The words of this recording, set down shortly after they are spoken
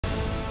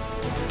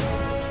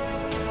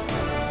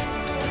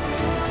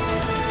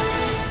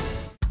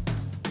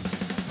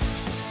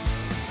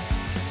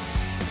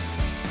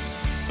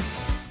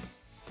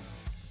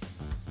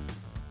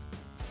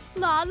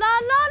La la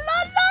la la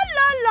la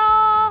la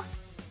la.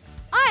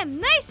 I'm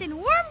nice and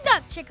warmed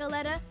up,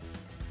 Chickaletta.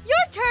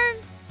 Your turn.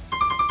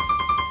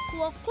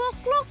 Clock, clock,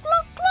 clock,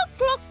 clock, clock,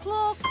 clock,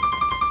 clock.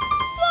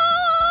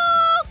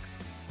 Clock!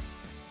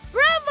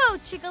 Bravo,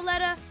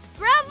 Chickaletta.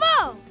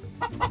 Bravo!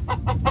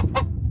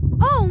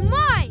 Oh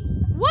my!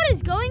 What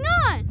is going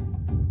on?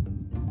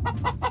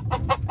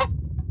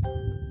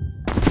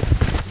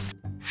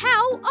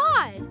 How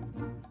odd!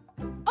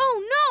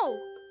 Oh no!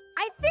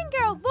 I think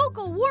our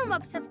vocal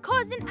warm-ups have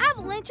caused an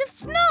avalanche of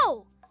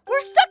snow!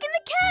 We're stuck in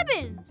the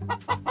cabin!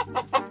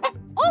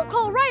 I'll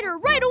call Ryder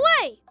right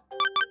away!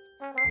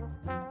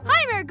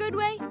 Hi, Mayor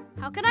Goodway.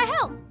 How can I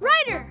help?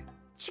 Ryder!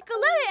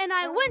 Chickaletta and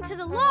I went to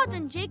the lodge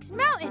on Jake's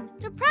Mountain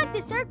to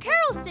practice our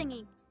carol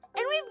singing,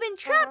 and we've been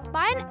trapped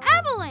by an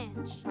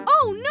avalanche.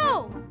 Oh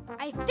no!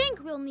 I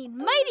think we'll need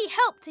mighty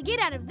help to get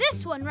out of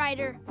this one,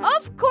 Ryder.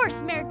 Of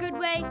course, Mayor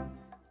Goodway.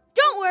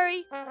 Don't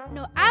worry,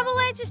 no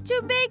avalanche is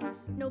too big,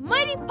 no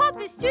mighty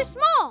pup is too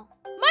small.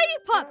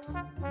 Mighty pups,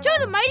 to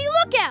the mighty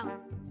lookout!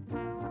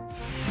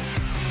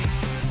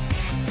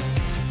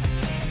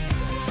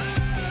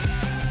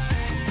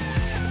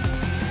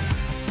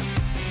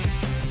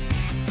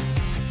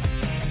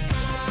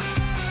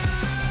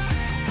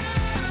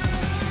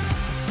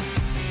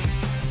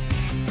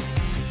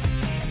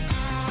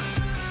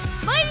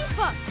 Mighty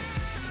pups,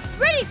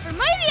 ready for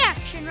mighty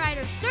action,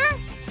 Ryder, sir.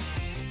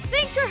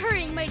 Thanks for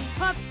hurrying, mighty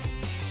pups.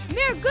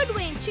 Mayor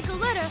Goodway and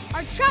Chickaletta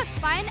are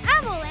trapped by an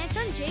avalanche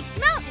on Jake's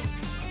Mountain.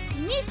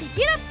 We need to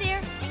get up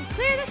there and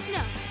clear the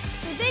snow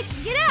so they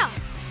can get out.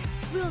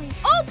 We'll need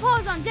all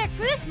paws on deck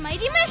for this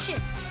mighty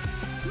mission.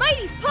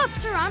 Mighty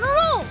pups are on a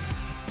roll.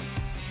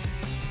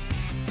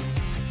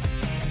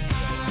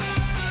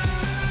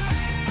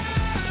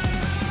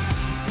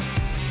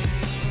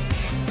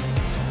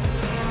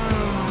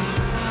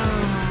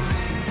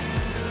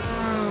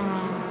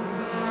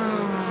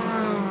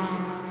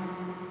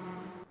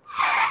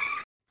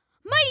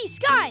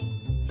 Sky,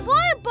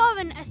 fly above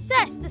and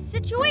assess the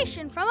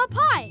situation from up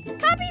high.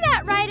 Copy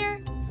that,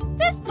 Ryder.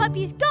 This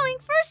puppy's going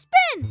for a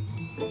spin.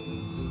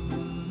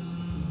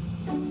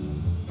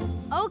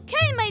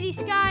 Okay, Mighty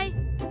Sky.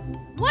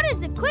 What is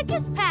the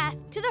quickest path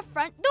to the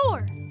front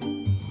door?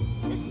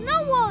 The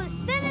snow wall is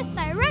thinnest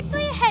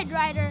directly ahead,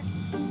 Ryder.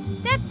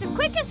 That's the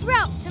quickest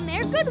route to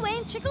Mayor Goodway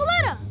and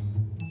Chickaletta.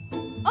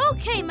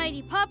 Okay,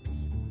 Mighty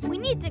Pups. We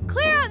need to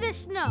clear out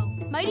this snow.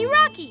 Mighty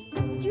Rocky,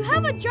 do you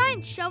have a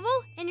giant shovel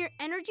in your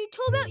energy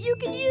tool belt you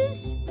can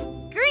use?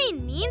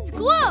 Green means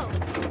glow.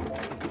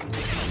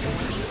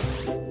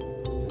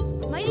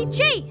 Mighty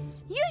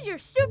Chase, use your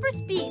super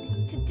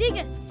speed to dig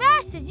as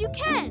fast as you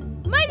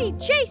can. Mighty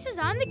Chase is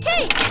on the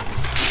case.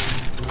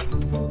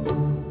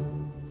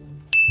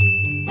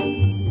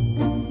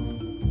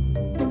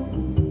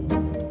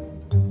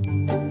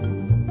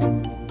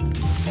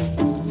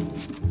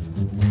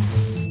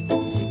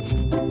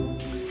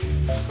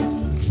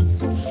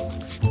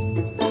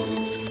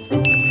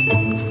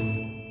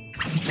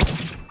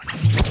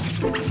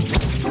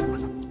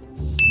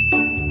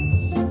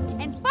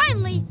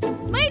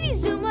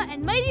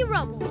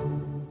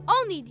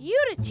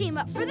 Team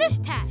up for this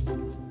task.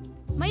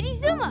 Mighty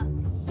Zuma,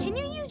 can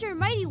you use your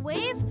mighty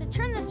wave to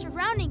turn the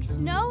surrounding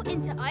snow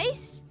into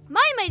ice?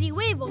 My mighty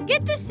wave will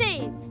get the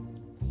save.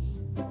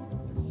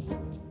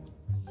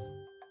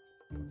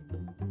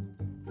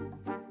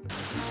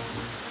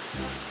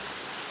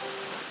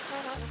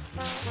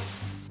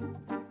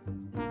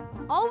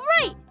 All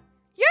right,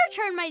 your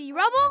turn, Mighty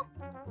Rubble.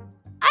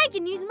 I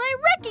can use my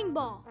wrecking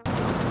ball.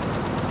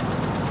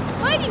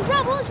 Mighty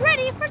Rubble is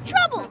ready for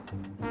trouble.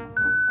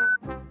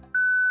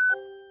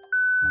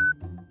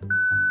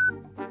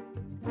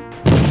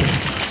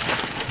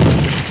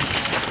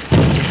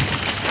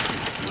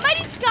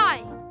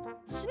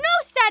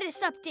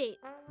 Update.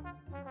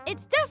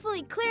 It's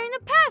definitely clearing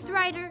the path,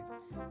 Ryder,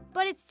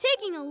 but it's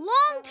taking a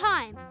long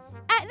time.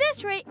 At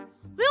this rate,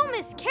 we'll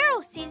miss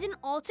carol season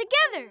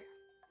altogether.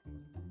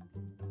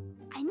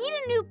 I need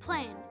a new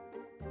plan.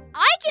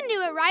 I can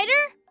do it,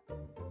 Ryder.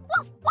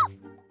 Woof, woof.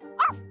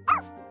 Arf,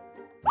 arf.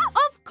 Woof.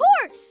 Of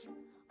course.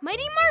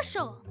 Mighty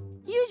Marshall,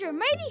 use your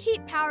mighty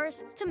heat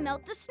powers to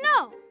melt the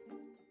snow.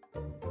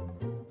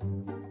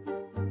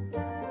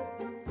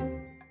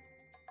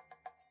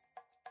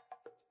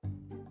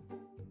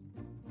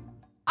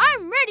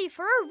 I'm ready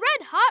for a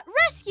red-hot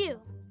rescue!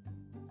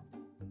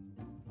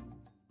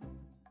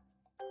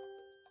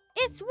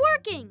 It's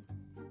working!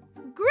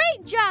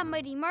 Great job,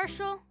 Mighty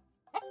Marshall!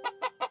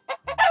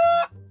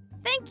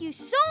 Thank you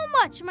so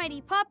much,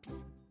 Mighty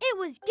Pups! It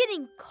was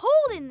getting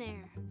cold in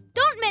there.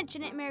 Don't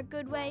mention it, Mayor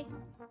Goodway.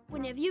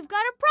 Whenever you've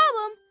got a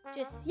problem,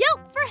 just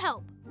yelp for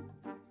help.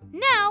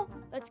 Now,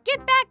 let's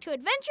get back to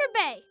Adventure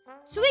Bay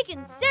so we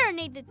can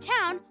serenade the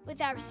town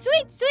with our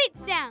sweet, sweet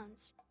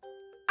sounds.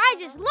 I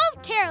just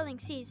love caroling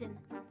season.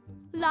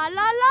 La la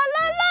la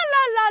la la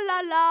la la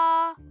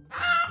la.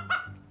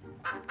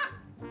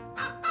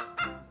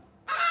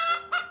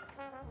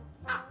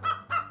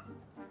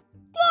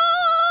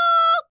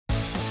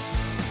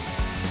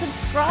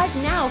 Subscribe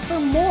now for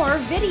more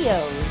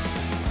videos.